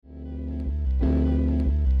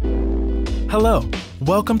Hello,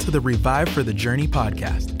 welcome to the Revive for the Journey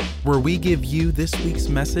podcast, where we give you this week's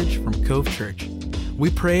message from Cove Church. We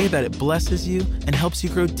pray that it blesses you and helps you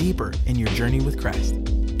grow deeper in your journey with Christ.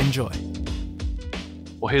 Enjoy.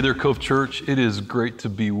 Well, hey there, Cove Church. It is great to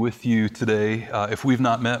be with you today. If we've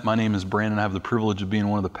not met, my name is Brandon. I have the privilege of being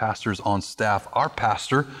one of the pastors on staff. Our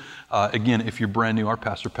pastor, again, if you're brand new, our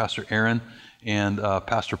pastor, Pastor Aaron, and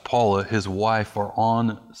Pastor Paula, his wife, are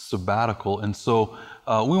on sabbatical. And so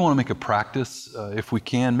we want to make a practice, if we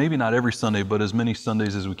can, maybe not every Sunday, but as many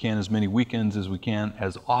Sundays as we can, as many weekends as we can,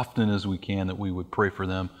 as often as we can, that we would pray for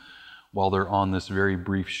them while they're on this very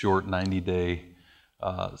brief, short 90-day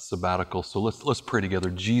sabbatical. So let's pray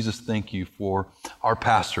together. Jesus, thank you for our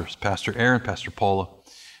pastors, Pastor Aaron, Pastor Paula.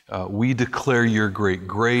 We declare your great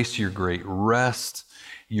grace, your great rest,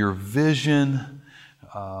 your vision,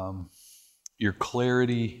 your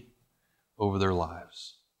clarity over their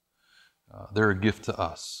lives. They're a gift to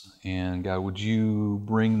us. And God, would you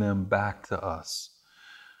bring them back to us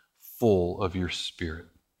full of your Spirit?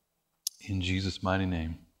 In Jesus' mighty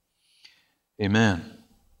name, amen.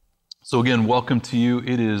 So again, welcome to you.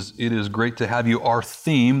 It is great to have you. Our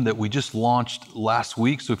theme that we just launched last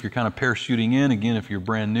week, so if you're kind of parachuting in, again, if you're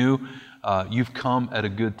brand new, you've come at a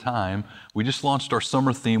good time. We just launched our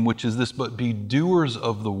summer theme, which is this: but be doers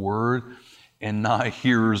of the word and not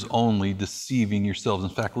hearers only, deceiving yourselves.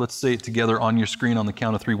 In fact, let's say it together on your screen on the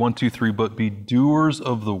count of three. 1, 2, 3. But be doers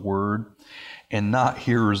of the word and not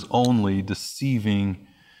hearers only, deceiving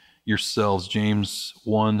yourselves. James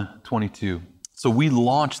 1:22. So we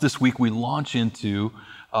launch this week, we launch into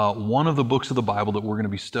one of the books of the Bible that we're going to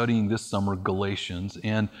be studying this summer, Galatians.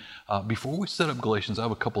 And before we set up Galatians, I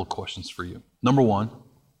have a couple of questions for you. Number one,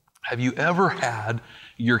 have you ever had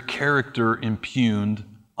your character impugned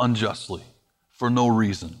unjustly for no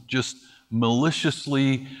reason? Just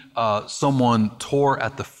maliciously, someone tore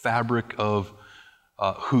at the fabric of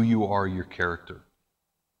who you are, your character.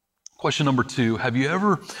 Question number two, have you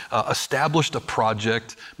ever established a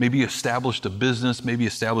project, maybe established a business, maybe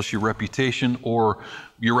established your reputation, or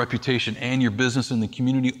your reputation and your business in the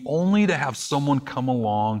community, only to have someone come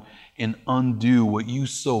along and undo what you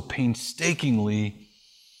so painstakingly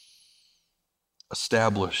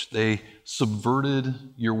established? They subverted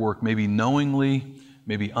your work, maybe knowingly,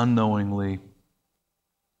 maybe unknowingly.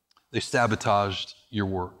 They sabotaged your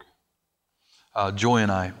work. Joy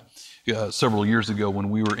and I, several years ago when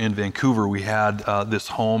we were in Vancouver, we had this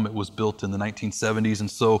home. It was built in the 1970s. And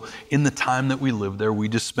so in the time that we lived there, we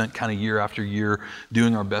just spent kind of year after year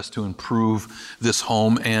doing our best to improve this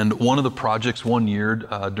home. And one of the projects one year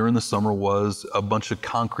during the summer was a bunch of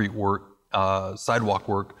concrete work, sidewalk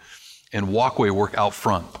work, and walkway work out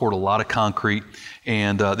front. Poured a lot of concrete,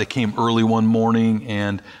 and they came early one morning,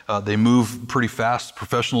 and they moved pretty fast.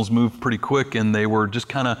 Professionals moved pretty quick, and they were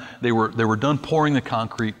just they were done pouring the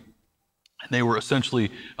concrete, and they were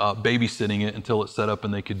essentially babysitting it until it set up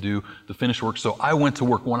and they could do the finished work. So I went to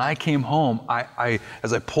work. When I came home,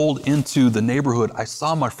 as I pulled into the neighborhood, I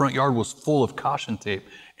saw my front yard was full of caution tape,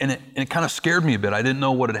 and it kind of scared me a bit. I didn't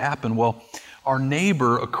know what had happened. Well, our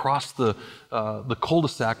neighbor across the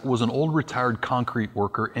cul-de-sac was an old retired concrete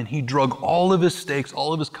worker, and he drug all of his stakes,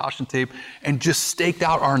 all of his caution tape, and just staked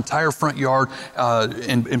out our entire front yard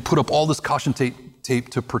and put up all this caution tape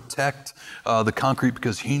to protect the concrete,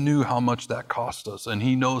 because he knew how much that cost us, and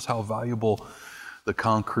he knows how valuable the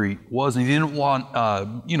concrete was. And he didn't want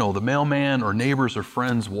the mailman or neighbors or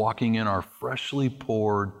friends walking in our freshly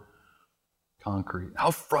poured concrete.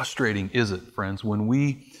 How frustrating is it, friends, when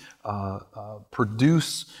we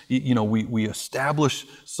produce, we establish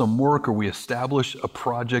some work, or we establish a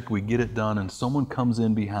project, we get it done, and someone comes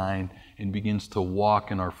in behind and begins to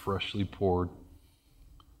walk in our freshly poured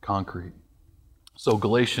concrete. So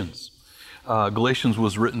Galatians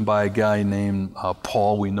was written by a guy named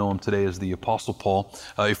Paul. We know him today as the Apostle Paul.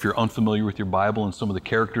 If you're unfamiliar with your Bible and some of the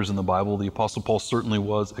characters in the Bible, the Apostle Paul certainly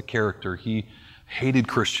was a character. He hated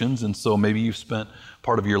Christians, and so maybe you've spent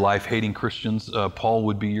part of your life hating Christians. Paul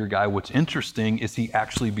would be your guy. What's interesting is he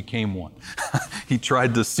actually became one. He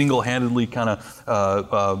tried to single-handedly kind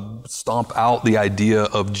of stomp out the idea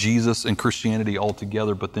of Jesus and Christianity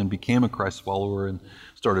altogether, but then became a Christ follower and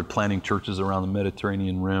started planting churches around the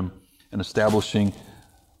Mediterranean rim and establishing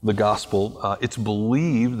the gospel. It's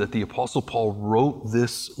believed that the Apostle Paul wrote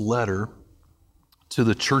this letter to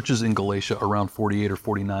the churches in Galatia around 48 or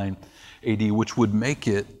 49 AD, which would make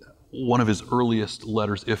it one of his earliest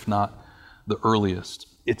letters, if not the earliest.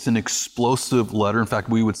 It's an explosive letter. In fact,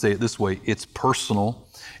 we would say it this way: it's personal,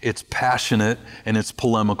 it's passionate, and it's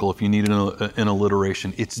polemical, if you need an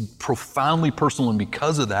alliteration. It's profoundly personal, and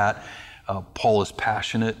because of that, Paul is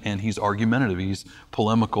passionate and he's argumentative, he's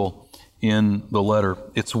polemical in the letter.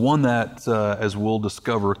 It's one that, as we'll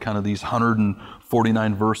discover, kind of these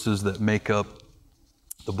 149 verses that make up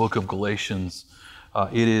the book of Galatians,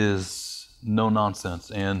 it is no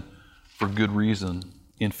nonsense, and for good reason.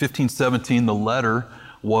 In 1517, the letter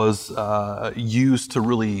was used to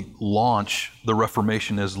really launch the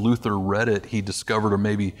Reformation. As Luther read it, he discovered, or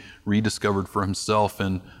maybe rediscovered for himself,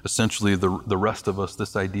 and essentially the rest of us,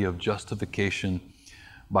 this idea of justification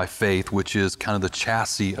by faith, which is kind of the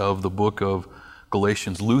chassis of the book of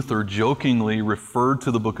Galatians. Luther jokingly referred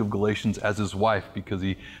to the book of Galatians as his wife because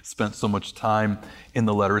he spent so much time in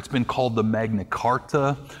the letter. It's been called the Magna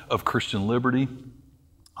Carta of Christian liberty.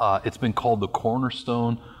 It's been called the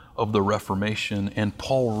cornerstone of the Reformation, and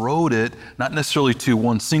Paul wrote it not necessarily to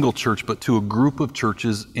one single church, but to a group of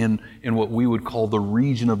churches in what we would call the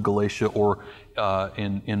region of Galatia, or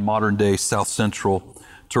in modern day South Central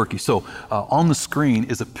Turkey. So on the screen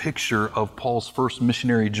is a picture of Paul's first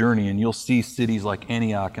missionary journey, and you'll see cities like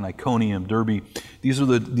Antioch and Iconium, Derbe. These are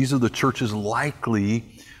the churches likely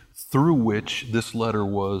through which this letter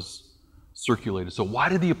was circulated. So why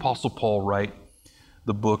did the Apostle Paul write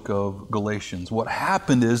the book of Galatians? What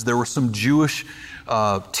happened is there were some Jewish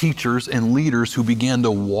teachers and leaders who began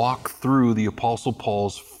to walk through the Apostle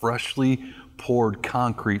Paul's freshly poured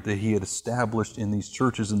concrete that he had established in these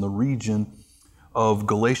churches in the region of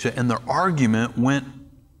Galatia. And their argument went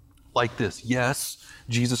like this: yes,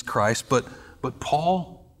 Jesus Christ, but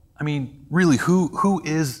Paul, I mean, really, who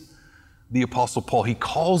is the Apostle Paul? He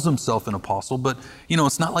calls himself an apostle, but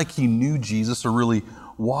it's not like he knew Jesus or really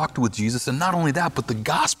walked with Jesus. And not only that, but the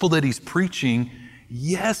gospel that he's preaching,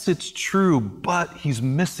 yes, it's true, but he's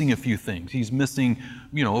missing a few things. He's missing,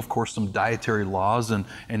 of course, some dietary laws and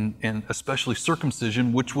especially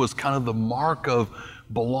circumcision, which was kind of the mark of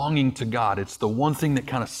belonging to God. It's the one thing that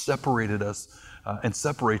kind of separated us and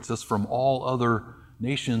separates us from all other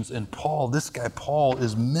nations. And this guy Paul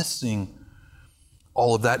is missing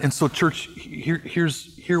all of that. And so, church,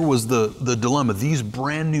 here was the dilemma. These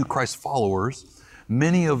brand new Christ followers,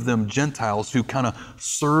 many of them Gentiles who kind of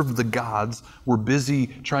served the gods, were busy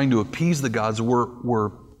trying to appease the gods,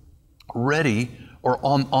 were ready or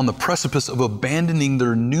on the precipice of abandoning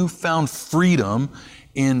their newfound freedom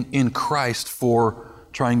in Christ for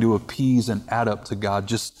trying to appease and add up to God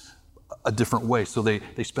just a different way. So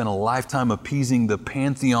they spent a lifetime appeasing the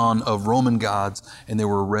pantheon of Roman gods, and they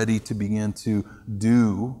were ready to begin to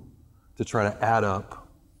try to add up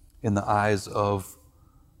in the eyes of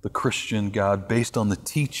the Christian God based on the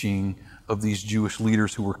teaching of these Jewish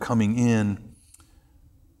leaders who were coming in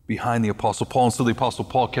behind the Apostle Paul. And so the Apostle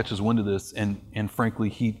Paul catches wind of this, and frankly,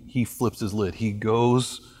 he flips his lid. He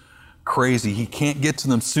goes crazy. He can't get to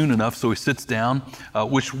them soon enough, so he sits down,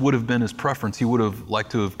 which would have been his preference. He would have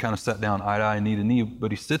liked to have kind of sat down eye to eye, knee to knee, but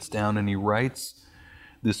he sits down and he writes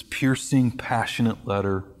this piercing, passionate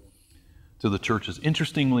letter to the churches.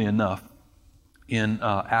 Interestingly enough, in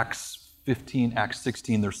Acts 15, Acts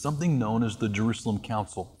 16, there's something known as the Jerusalem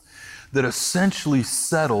Council that essentially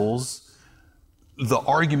settles the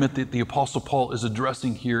argument that the Apostle Paul is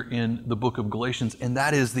addressing here in the book of Galatians, and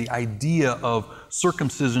that is the idea of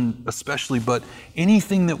circumcision especially, but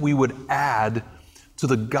anything that we would add to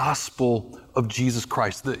the gospel of Jesus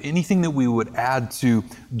Christ, anything that we would add to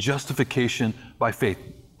justification by faith.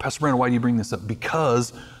 Pastor Brandon, why do you bring this up?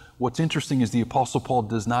 Because what's interesting is the Apostle Paul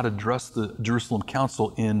does not address the Jerusalem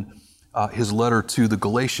Council in his letter to the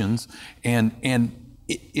Galatians, and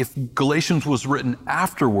if Galatians was written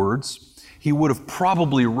afterwards, he would have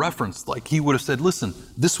probably referenced, he would have said, listen,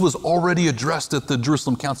 this was already addressed at the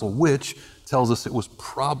Jerusalem Council, which tells us it was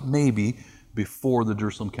maybe before the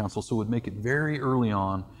Jerusalem Council, so it would make it very early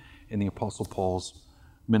on in the Apostle Paul's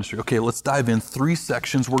ministry. Okay, let's dive in. 3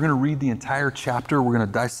 sections. We're going to read the entire chapter. We're going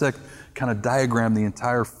to dissect, kind of diagram the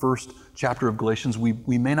entire first chapter of Galatians.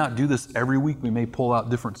 We may not do this every week. We may pull out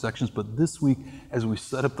different sections, but this week, as we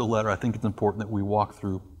set up the letter, I think it's important that we walk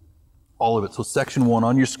through all of it. So section 1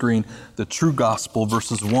 on your screen, the true gospel,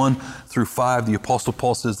 verses 1 through 5, the Apostle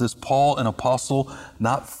Paul says this: Paul, an apostle,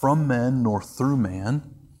 not from men nor through man,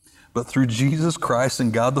 but through Jesus Christ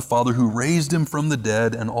and God the Father, who raised him from the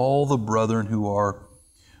dead, and all the brethren who are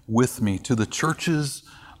with me. To the churches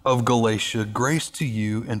of Galatia, grace to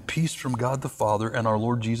you and peace from God the Father and our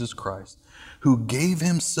Lord Jesus Christ, who gave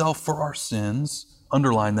himself for our sins,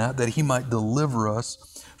 underline that he might deliver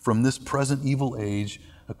us from this present evil age,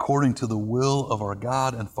 according to the will of our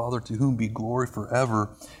God and Father, to whom be glory forever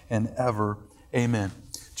and ever. Amen.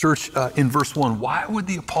 Church, in verse 1, why would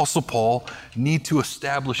the Apostle Paul need to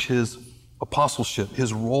establish his apostleship,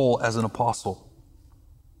 his role as an apostle?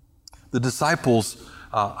 The disciples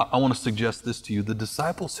I want to suggest this to you. The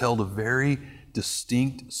disciples held a very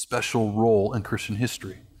distinct, special role in Christian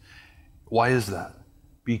history. Why is that?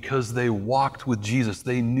 Because they walked with Jesus.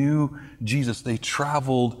 They knew Jesus. They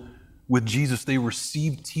traveled with Jesus. They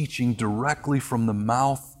received teaching directly from the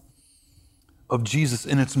mouth of Jesus.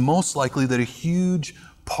 And it's most likely that a huge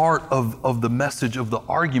part of the message, of the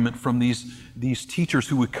argument from these teachers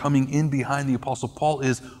who were coming in behind the Apostle Paul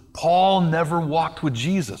is, Paul never walked with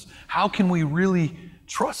Jesus. How can we really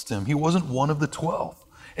trust him? He wasn't one of the 12.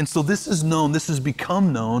 And so this has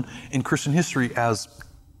become known in Christian history as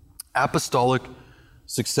apostolic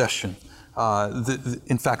succession.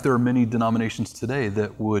 In fact, there are many denominations today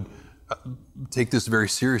that would take this very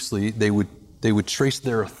seriously. They would trace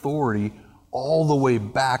their authority all the way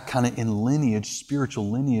back, kind of in lineage,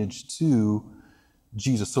 spiritual lineage, to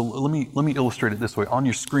Jesus. So let me illustrate it this way. On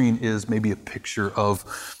your screen is maybe a picture of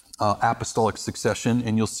apostolic succession,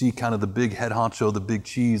 and you'll see kind of the big head honcho, the big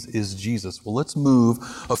cheese is Jesus. Well, let's move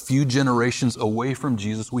a few generations away from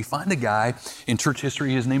Jesus. We find a guy in church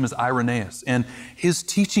history, his name is Irenaeus, and his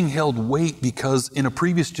teaching held weight because in a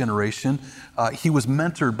previous generation, he was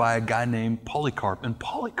mentored by a guy named Polycarp, and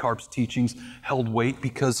Polycarp's teachings held weight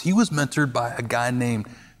because he was mentored by a guy named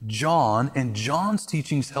John, and John's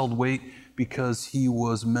teachings held weight because he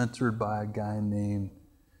was mentored by a guy named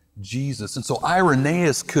Jesus. And so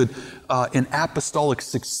Irenaeus could, in apostolic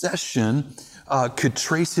succession, could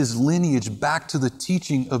trace his lineage back to the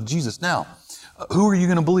teaching of Jesus. Now, who are you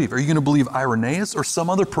going to believe? Are you going to believe Irenaeus or some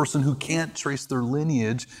other person who can't trace their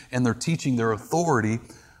lineage and their teaching, their authority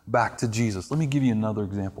back to Jesus? Let me give you another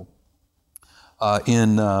example.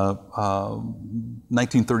 In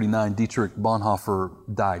 1939, Dietrich Bonhoeffer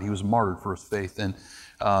died. He was martyred for his faith, and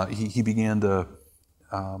he began to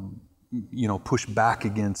push back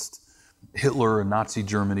against Hitler and Nazi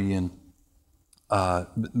Germany, and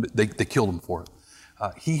they killed him for it.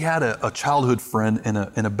 He had a childhood friend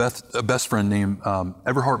and a best friend named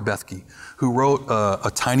Everhard Bethke, who wrote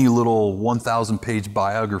a tiny little 1,000-page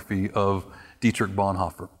biography of Dietrich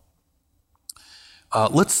Bonhoeffer.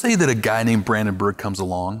 Let's say that a guy named Brandenburg comes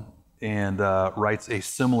along and writes a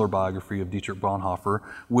similar biography of Dietrich Bonhoeffer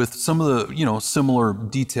with some of the, similar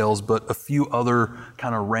details, but a few other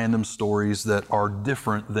kind of random stories that are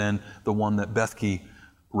different than the one that Bethke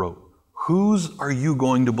wrote. Whose are you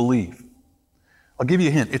going to believe? I'll give you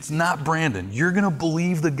a hint. It's not Brandon. You're going to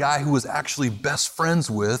believe the guy who was actually best friends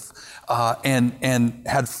with and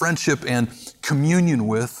had friendship and communion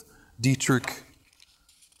with Dietrich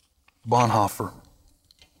Bonhoeffer.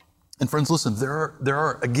 And friends, listen, there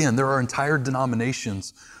are entire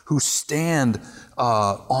denominations who stand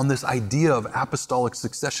on this idea of apostolic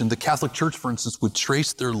succession. The Catholic Church, for instance, would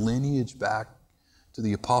trace their lineage back to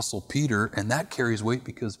the Apostle Peter, and that carries weight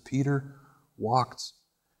because Peter walked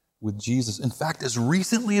with Jesus. In fact, as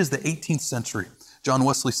recently as the 18th century, John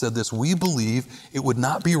Wesley said this: "We believe it would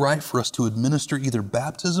not be right for us to administer either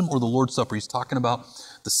baptism or the Lord's Supper." He's talking about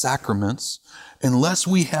the sacraments, unless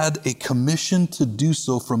we had a commission to do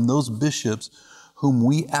so from those bishops whom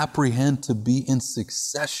we apprehend to be in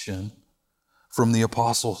succession from the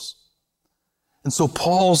apostles. And so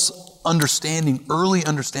Paul's early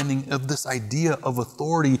understanding of this idea of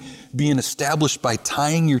authority being established by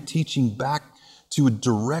tying your teaching back to a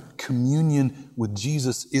direct communion with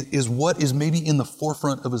Jesus is what is maybe in the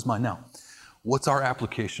forefront of his mind. Now, what's our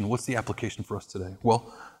application? What's the application for us today?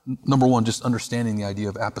 Well, number one, just understanding the idea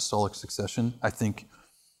of apostolic succession, I think,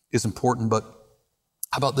 is important. But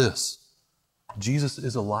how about this? Jesus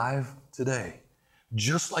is alive today.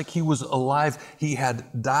 Just like he was alive, he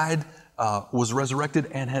had died, was resurrected,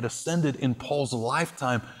 and had ascended in Paul's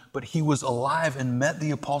lifetime, but he was alive and met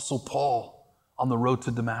the Apostle Paul on the road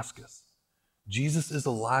to Damascus. Jesus is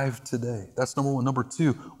alive today. That's number one. Number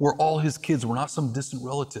two, we're all his kids. We're not some distant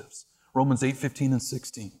relatives. Romans 8:15 and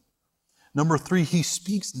 16. Number three, he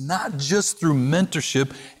speaks not just through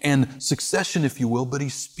mentorship and succession, if you will, but he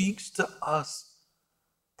speaks to us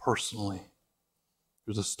personally.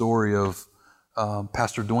 There's a story of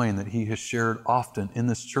Pastor Dwayne that he has shared often in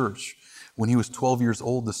this church. When he was 12 years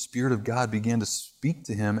old, the Spirit of God began to speak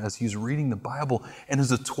to him as he's reading the Bible. And as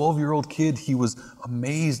a 12-year-old kid, he was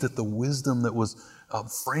amazed at the wisdom that was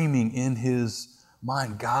framing in his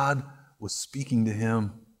mind. God was speaking to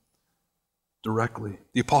him directly.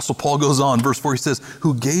 The Apostle Paul goes on, verse 4, he says,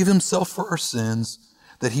 "Who gave himself for our sins,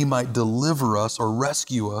 that he might deliver us or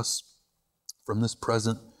rescue us from this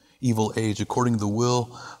present evil age, according to the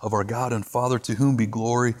will of our God and Father, to whom be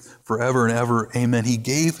glory forever and ever. Amen." He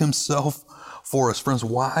gave himself for us. Friends,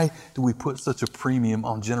 why do we put such a premium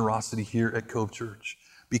on generosity here at Cove Church?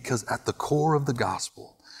 Because at the core of the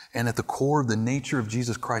gospel and at the core of the nature of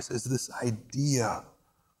Jesus Christ is this idea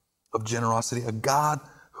of generosity, a God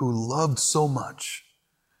who loved so much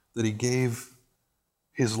that he gave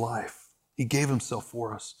his life. He gave himself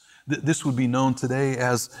for us. This would be known today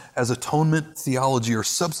as atonement theology or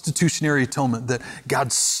substitutionary atonement, that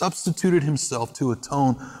God substituted himself to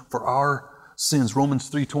atone for our sins. Romans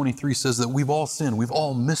 3:23 says that we've all sinned. We've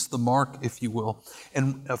all missed the mark, if you will.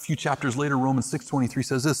 And a few chapters later, Romans 6:23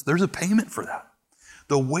 says this, there's a payment for that.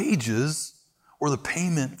 The wages or the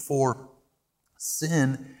payment for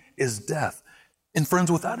sin is death. And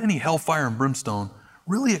friends, without any hellfire and brimstone,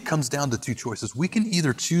 really it comes down to two choices. We can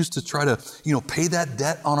either choose to try to, pay that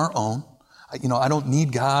debt on our own. I don't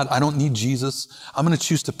need God. I don't need Jesus. I'm going to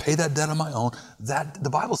choose to pay that debt on my own. That the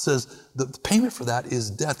Bible says the payment for that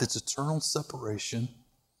is death. It's eternal separation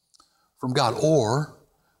from God. Or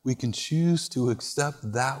we can choose to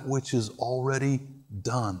accept that which is already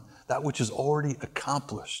done, that which is already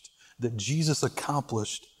accomplished, that Jesus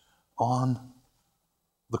accomplished on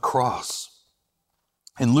the cross.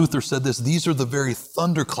 And Luther said this, these are the very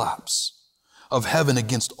thunderclaps of heaven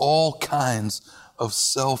against all kinds of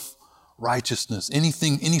self-righteousness. Any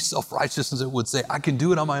self-righteousness that would say, I can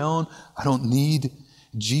do it on my own, I don't need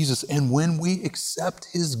Jesus. And when we accept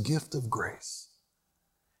his gift of grace,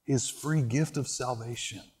 his free gift of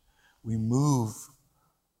salvation, we move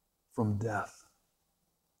from death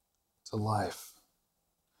to life.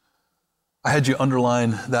 I had you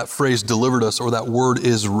underline that phrase, delivered us, or that word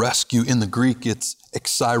is rescue. In the Greek, it's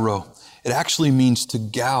exairo. It actually means to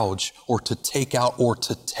gouge or to take out or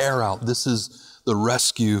to tear out. This is the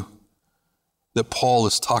rescue that Paul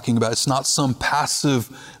is talking about. It's not some passive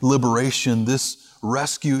liberation. This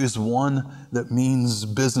rescue is one that means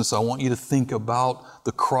business. I want you to think about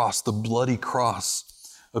the cross, the bloody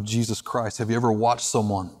cross of Jesus Christ. Have you ever watched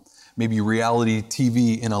someone, maybe reality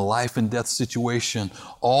TV, in a life and death situation?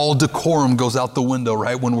 All decorum goes out the window,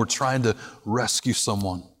 right? When we're trying to rescue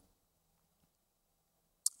someone.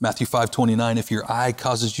 Matthew 5:29, if your eye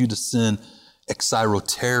causes you to sin, exairo,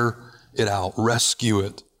 tear it out, rescue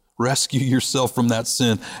it. Rescue yourself from that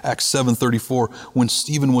sin. Acts 7:34, when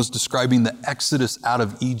Stephen was describing the exodus out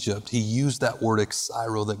of Egypt, he used that word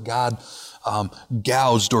exairo, that God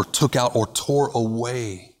gouged or took out or tore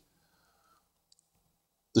away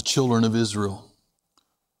the children of Israel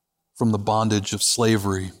from the bondage of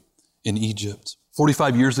slavery in Egypt.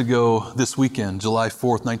 45 years ago this weekend, July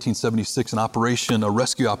 4th, 1976, a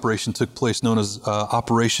rescue operation took place known as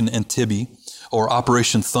Operation Entebbe or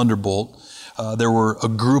Operation Thunderbolt. There were a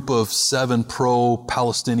group of 7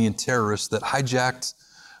 pro-Palestinian terrorists that hijacked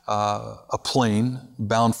a plane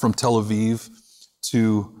bound from Tel Aviv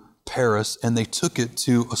to Paris, and they took it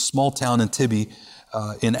to a small town in Entebbe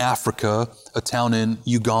in Africa, a town in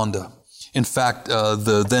Uganda. In fact,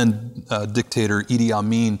 the then dictator Idi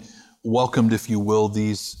Amin welcomed, if you will,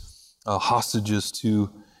 these hostages to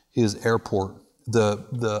his airport.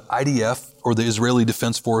 The IDF, or the Israeli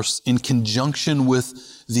Defense Force, in conjunction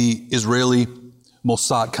with the Israeli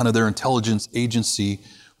Mossad, kind of their intelligence agency,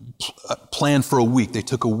 planned for a week. They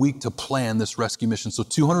took a week to plan this rescue mission. So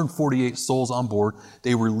 248 souls on board.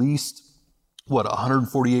 They released,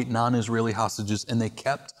 148 non-Israeli hostages, and they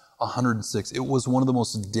kept 106. It was one of the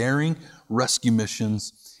most daring rescue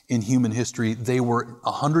missions in human history. They were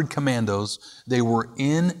 100 commandos. They were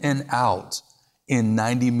in and out in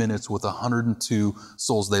 90 minutes with 102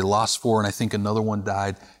 souls. They lost 4, and I think another one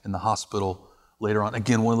died in the hospital later on.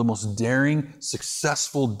 Again, one of the most daring,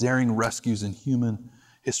 successful, daring rescues in human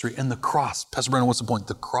history. And the cross, Pastor Brandon, what's the point?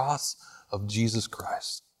 The cross of Jesus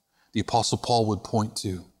Christ, the Apostle Paul would point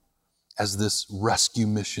to as this rescue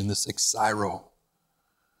mission, this exairo,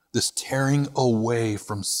 this tearing away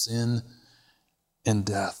from sin and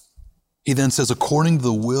death. He then says, according to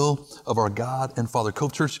the will of our God and Father.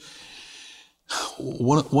 Cove Church,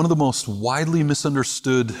 one of the most widely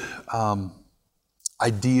misunderstood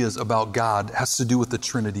ideas about God has to do with the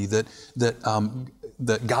Trinity, that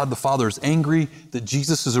God the Father is angry, that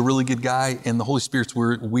Jesus is a really good guy, and the Holy Spirit's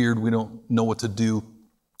weird. We don't know what to do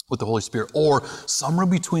with the Holy Spirit. Or somewhere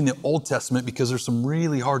between the Old Testament, because there's some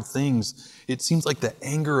really hard things. It seems like the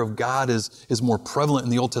anger of God is more prevalent in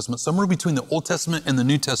the Old Testament. Somewhere between the Old Testament and the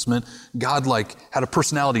New Testament, God had a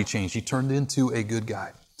personality change. He turned into a good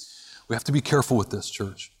guy. We have to be careful with this,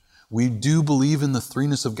 church. We do believe in the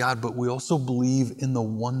threeness of God, but we also believe in the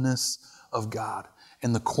oneness of God.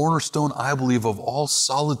 And the cornerstone, I believe, of all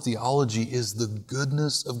solid theology is the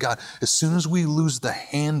goodness of God. As soon as we lose the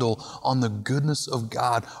handle on the goodness of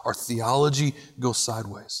God, our theology goes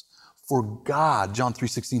sideways. For God, John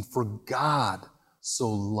 3:16, for God so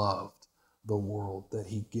loved the world that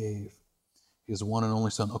he gave his one and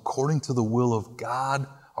only Son, according to the will of God,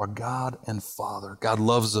 our God and Father. God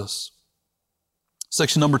loves us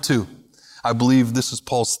Section number 2. I believe this is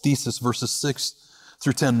Paul's thesis, verses 6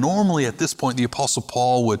 through 10. Normally at this point, the Apostle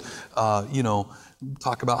Paul would,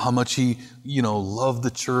 talk about how much he, loved the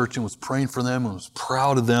church and was praying for them and was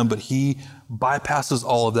proud of them, but he bypasses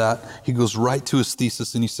all of that. He goes right to his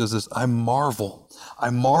thesis and he says this, I marvel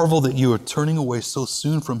that you are turning away so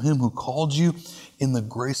soon from him who called you in the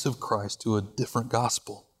grace of Christ to a different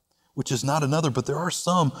gospel, which is not another, but there are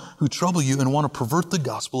some who trouble you and want to pervert the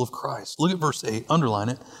gospel of Christ. Look at verse 8, underline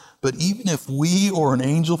it. But even if we or an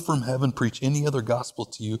angel from heaven preach any other gospel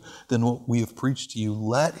to you than what we have preached to you,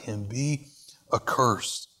 let him be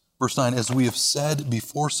accursed. Verse 9, as we have said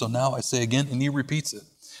before, so now I say again, and he repeats it.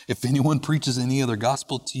 If anyone preaches any other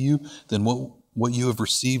gospel to you than what you have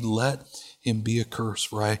received, let him be accursed.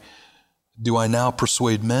 For do I now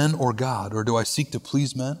persuade men or God, or do I seek to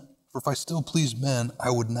please men? For if I still please men,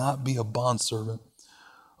 I would not be a bondservant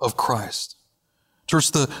of Christ.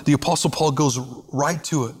 Church, the Apostle Paul goes right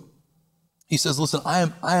to it. He says, listen, I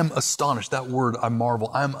am astonished. That word, I marvel.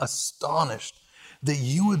 I am astonished that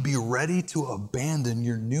you would be ready to abandon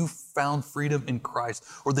your newfound freedom in Christ,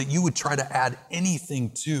 or that you would try to add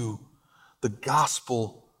anything to the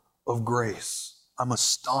gospel of grace. I'm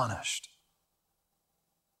astonished.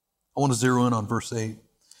 I want to zero in on verse 8,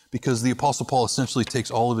 because the Apostle Paul essentially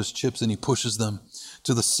takes all of his chips and he pushes them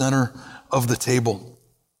to the center of the table.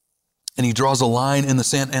 And he draws a line in the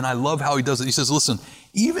sand, and I love how he does it. He says, listen,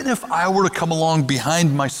 even if I were to come along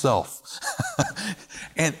behind myself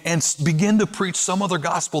and begin to preach some other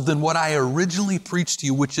gospel than what I originally preached to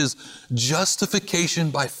you, which is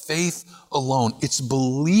justification by faith alone. It's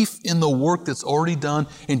belief in the work that's already done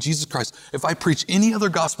in Jesus Christ. If I preach any other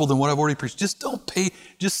gospel than what I've already preached, just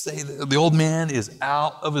say that the old man is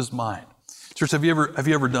out of his mind. Church, have you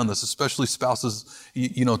ever done this, especially spouses,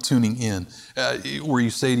 tuning in, where you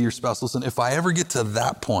say to your spouse, listen, if I ever get to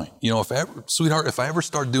that point, sweetheart, if I ever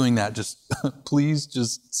start doing that, just please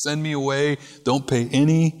just send me away. Don't pay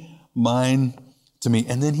any mind to me.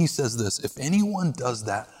 And then he says this, if anyone does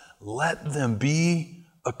that, let them be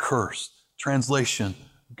accursed. Translation,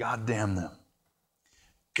 God damn them.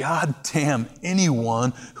 God damn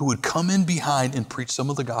anyone who would come in behind and preach some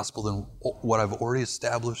of the gospel than what I've already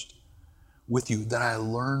established with you, that I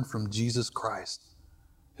learned from Jesus Christ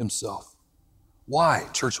himself. Why,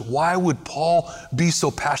 church? Why would Paul be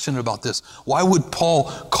so passionate about this? Why would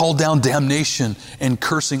Paul call down damnation and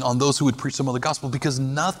cursing on those who would preach some other gospel? Because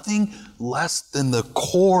nothing less than the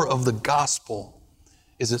core of the gospel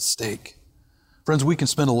is at stake. Friends, we can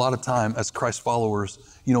spend a lot of time as Christ followers,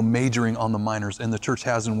 majoring on the minors, and the church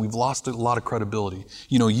has, and we've lost a lot of credibility.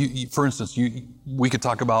 For instance, we could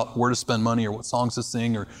talk about where to spend money or what songs to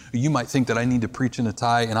sing, or you might think that I need to preach in a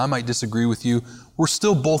tie, and I might disagree with you. We're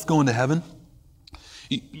still both going to heaven.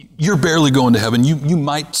 You're barely going to heaven. You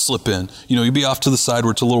might slip in. You'd be off to the side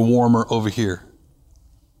where it's a little warmer over here.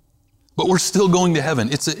 But we're still going to heaven.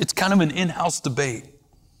 It's kind of an in-house debate.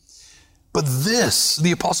 But this,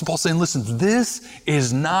 the Apostle Paul saying, listen, this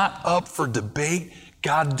is not up for debate.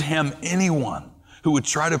 God damn anyone who would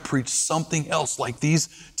try to preach something else like these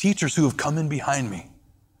teachers who have come in behind me.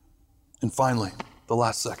 And finally, the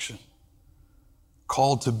last section,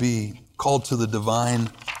 called to the divine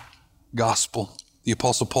gospel. The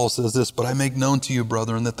Apostle Paul says this, but I make known to you,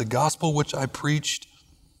 brethren, that the gospel which I preached,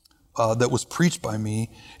 that was preached by me,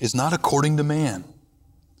 is not according to man.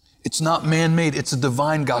 It's not man-made. It's a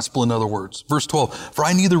divine gospel, in other words. Verse 12, for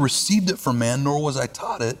I neither received it from man, nor was I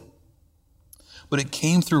taught it, but it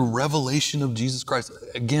came through revelation of Jesus Christ.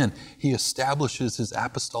 Again, he establishes his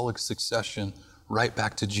apostolic succession right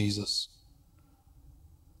back to Jesus.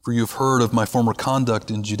 For you have heard of my former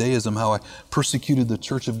conduct in Judaism, how I persecuted the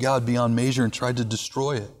church of God beyond measure and tried to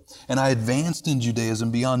destroy it. And I advanced in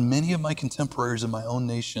Judaism beyond many of my contemporaries in my own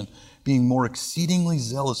nation, being more exceedingly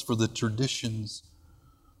zealous for the traditions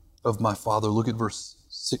of my father. Look at verse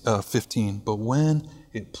 15. But when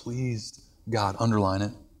it pleased God, underline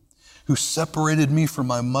it, who separated me from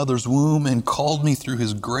my mother's womb and called me through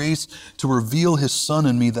his grace to reveal his Son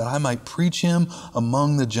in me that I might preach him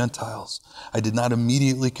among the Gentiles. I did not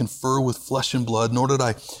immediately confer with flesh and blood, nor did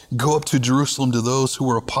I go up to Jerusalem to those who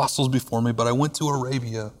were apostles before me, but I went to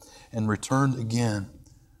Arabia and returned again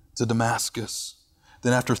to Damascus.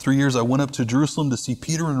 Then after 3 years, I went up to Jerusalem to see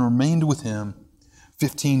Peter and remained with him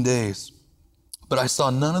 15 days. But I saw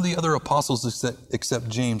none of the other apostles except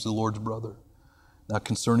James, the Lord's brother. Now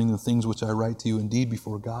concerning the things which I write to you, indeed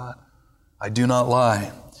before God, I do not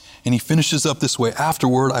lie. And he finishes up this way.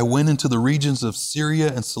 Afterward, I went into the regions of Syria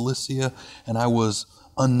and Cilicia, and I was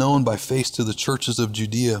unknown by face to the churches of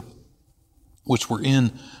Judea, which were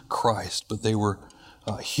in Christ, but they were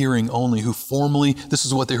hearing only, who formerly, this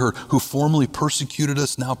is what they heard, who formerly persecuted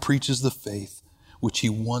us now preaches the faith which he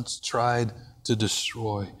once tried to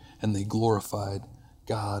destroy, and they glorified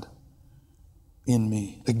God in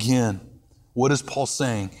me. Again, what is Paul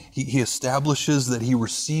saying? He establishes that he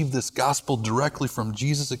received this gospel directly from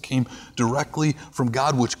Jesus. It came directly from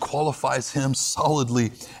God, which qualifies him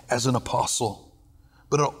solidly as an apostle.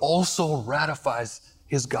 But it also ratifies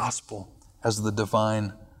his gospel as the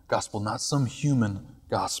divine gospel, not some human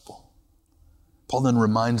gospel. Paul then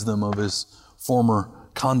reminds them of his former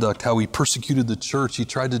conduct, how he persecuted the church. He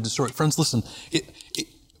tried to destroy it. Friends, listen,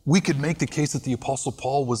 we could make the case that the Apostle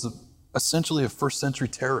Paul was essentially a first century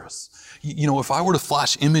terrorist. You know, if I were to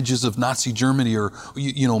flash images of Nazi Germany or,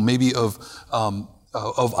 maybe of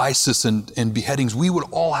ISIS and beheadings, we would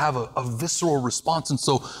all have a visceral response. And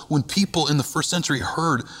so when people in the first century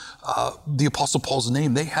heard the Apostle Paul's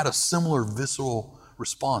name, they had a similar visceral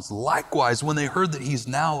response. Likewise, when they heard that he's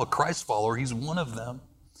now a Christ follower, he's one of them,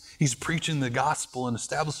 he's preaching the gospel and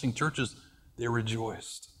establishing churches, they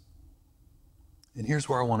rejoiced. And here's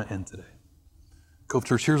where I want to end today. Cove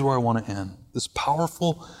Church, here's where I want to end. This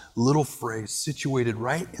powerful little phrase situated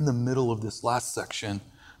right in the middle of this last section,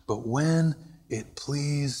 but when it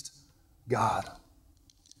pleased God.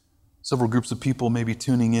 Several groups of people may be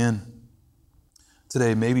tuning in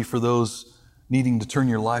today. Maybe for those needing to turn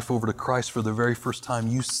your life over to Christ for the very first time,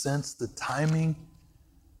 you sense the timing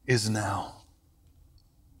is now.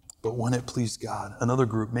 But when it pleased God. Another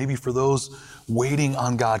group, maybe for those waiting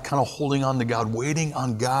on God, kind of holding on to God, waiting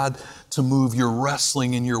on God to move. You're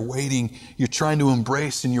wrestling and you're waiting. You're trying to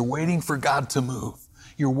embrace and you're waiting for God to move.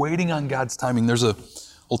 You're waiting on God's timing. There's a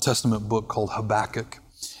Old Testament book called Habakkuk.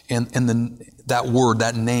 And then that word,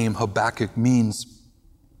 that name, Habakkuk, means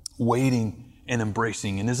waiting and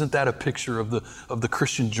embracing. And isn't that a picture of the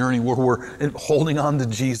Christian journey where we're holding on to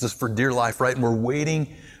Jesus for dear life, right? And we're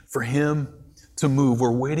waiting for him to move.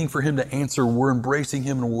 We're waiting for him to answer. We're embracing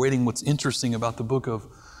him and we're waiting. What's interesting about the book of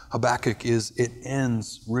Habakkuk is it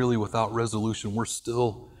ends really without resolution. We're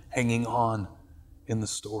still hanging on in the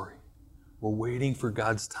story. We're waiting for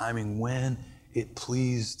God's timing when it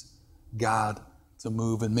pleased God to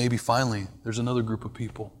move. And maybe finally, there's another group of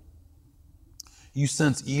people. You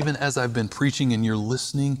sense, even as I've been preaching and you're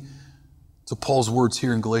listening to Paul's words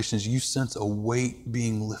here in Galatians, you sense a weight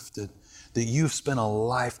being lifted that you've spent a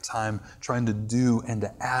lifetime trying to do and to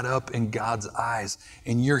add up in God's eyes.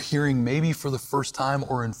 And you're hearing maybe for the first time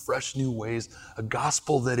or in fresh new ways, a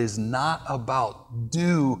gospel that is not about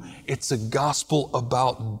do, it's a gospel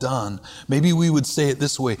about done. Maybe we would say it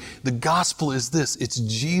this way. The gospel is this, it's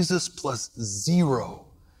Jesus plus 0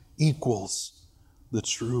 equals the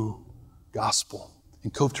true gospel.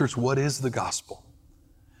 In Cove Church, what is the gospel?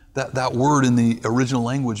 That word in the original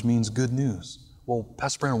language means good news. Well,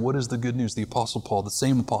 Pastor Brandon, what is the good news? The Apostle Paul, the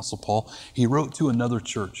same Apostle Paul, he wrote to another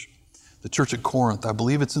church, the church at Corinth. I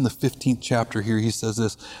believe it's in the 15th chapter here. He says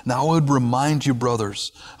this, now I would remind you,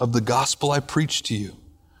 brothers, of the gospel I preached to you,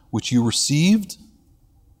 which you received,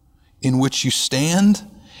 in which you stand,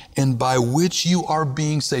 and by which you are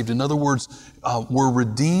being saved. In other words, we're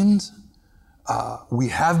redeemed. We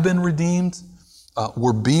have been redeemed.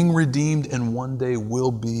 We're being redeemed, and one day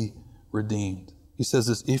will be redeemed. He says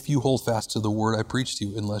this, if you hold fast to the word I preached to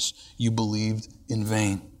you, unless you believed in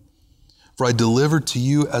vain. For I delivered to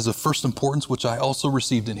you as of first importance, which I also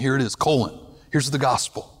received. And here it is, : here's the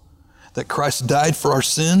gospel. That Christ died for our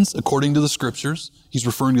sins according to the scriptures. He's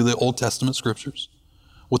referring to the Old Testament scriptures.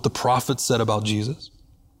 What the prophets said about Jesus.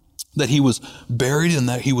 That he was buried and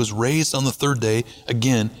that he was raised on the third day,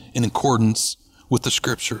 again, in accordance with the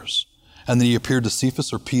scriptures. And then he appeared to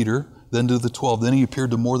Cephas or Peter, then to the 12. Then he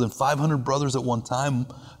appeared to more than 500 brothers at one time,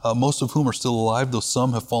 most of whom are still alive, though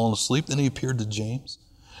some have fallen asleep. Then he appeared to James,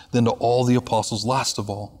 then to all the apostles. Last of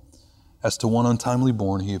all, as to one untimely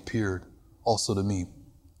born, he appeared also to me,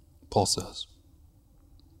 Paul says.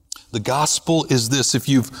 The gospel is this, if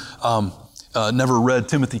you've never read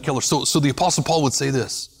Timothy Keller. So the Apostle Paul would say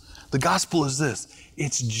this, the gospel is this,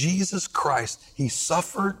 it's Jesus Christ. He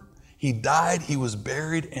suffered, he died, he was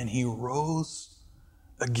buried, and he rose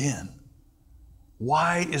again.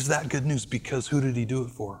 Why is that good news? Because who did he do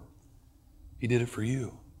it for? He did it for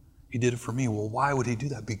you. He did it for me. Well, why would he do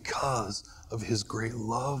that? Because of his great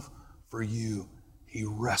love for you. He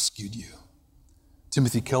rescued you.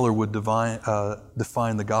 Timothy Keller would define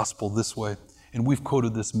the gospel this way, and we've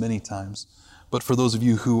quoted this many times, but for those of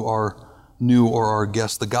you who are new or our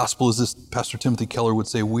guests, the gospel is this, Pastor Timothy Keller would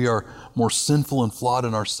say, we are more sinful and flawed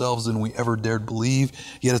in ourselves than we ever dared believe,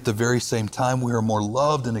 yet at the very same time, we are more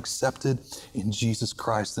loved and accepted in Jesus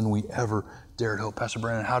Christ than we ever dared hope. Pastor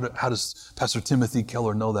Brandon, how does Pastor Timothy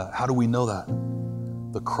Keller know that? How do we know that?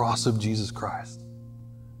 The cross of Jesus Christ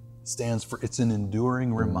stands for, it's an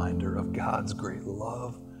enduring reminder of God's great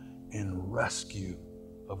love and rescue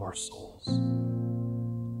of our souls.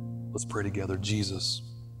 Let's pray together. Jesus,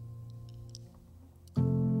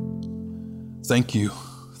 thank you.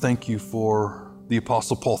 Thank you for the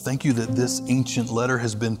Apostle Paul. Thank you that this ancient letter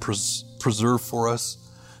has been preserved for us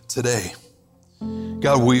today.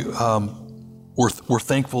 God, we're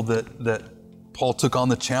thankful that Paul took on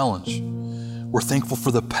the challenge. We're thankful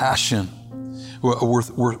for the passion.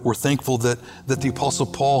 We're thankful that the Apostle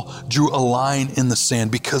Paul drew a line in the sand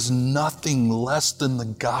because nothing less than the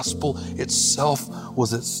gospel itself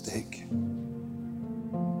was at stake.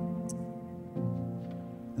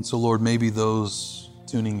 And so, Lord, maybe those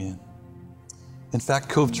tuning in fact,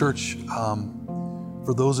 Cove Church,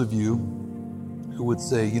 for those of you who would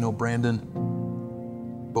say, Brandon,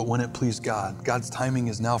 but when it pleased God, God's timing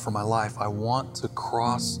is now for my life. I want to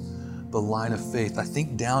cross the line of faith. I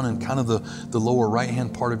think down in kind of the lower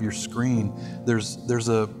right-hand part of your screen, there's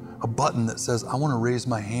a button that says, I want to raise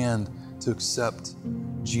my hand to accept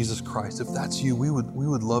Jesus Christ. If that's you, we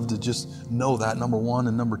would love to just know that, number one.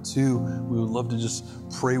 And number two, we would love to just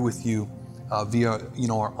pray with you via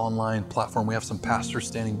our online platform. We have some pastors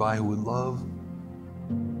standing by who would love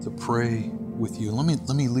to pray with you.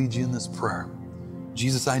 Let me lead you in this prayer.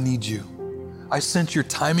 Jesus, I need you. I sense your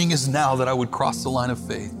timing is now that I would cross the line of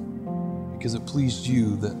faith, because it pleased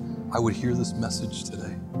you that I would hear this message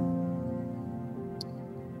today.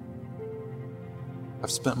 I've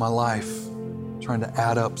spent my life trying to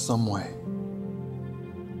add up some way,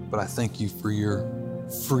 but I thank you for your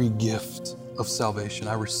free gift of salvation.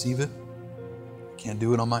 I receive it. I can't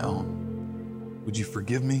do it on my own. Would you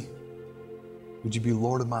forgive me? Would you be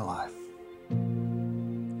Lord of my life?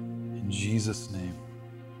 In Jesus' name,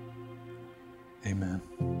 amen.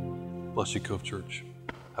 Bless you, Cove Church.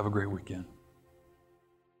 Have a great weekend.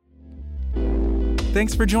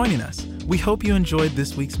 Thanks for joining us. We hope you enjoyed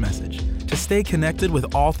this week's message. To stay connected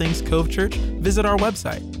with all things Cove Church, visit our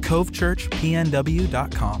website,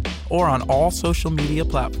 covechurchpnw.com, or on all social media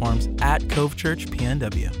platforms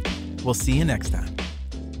 @CoveChurchPNW. We'll see you next time.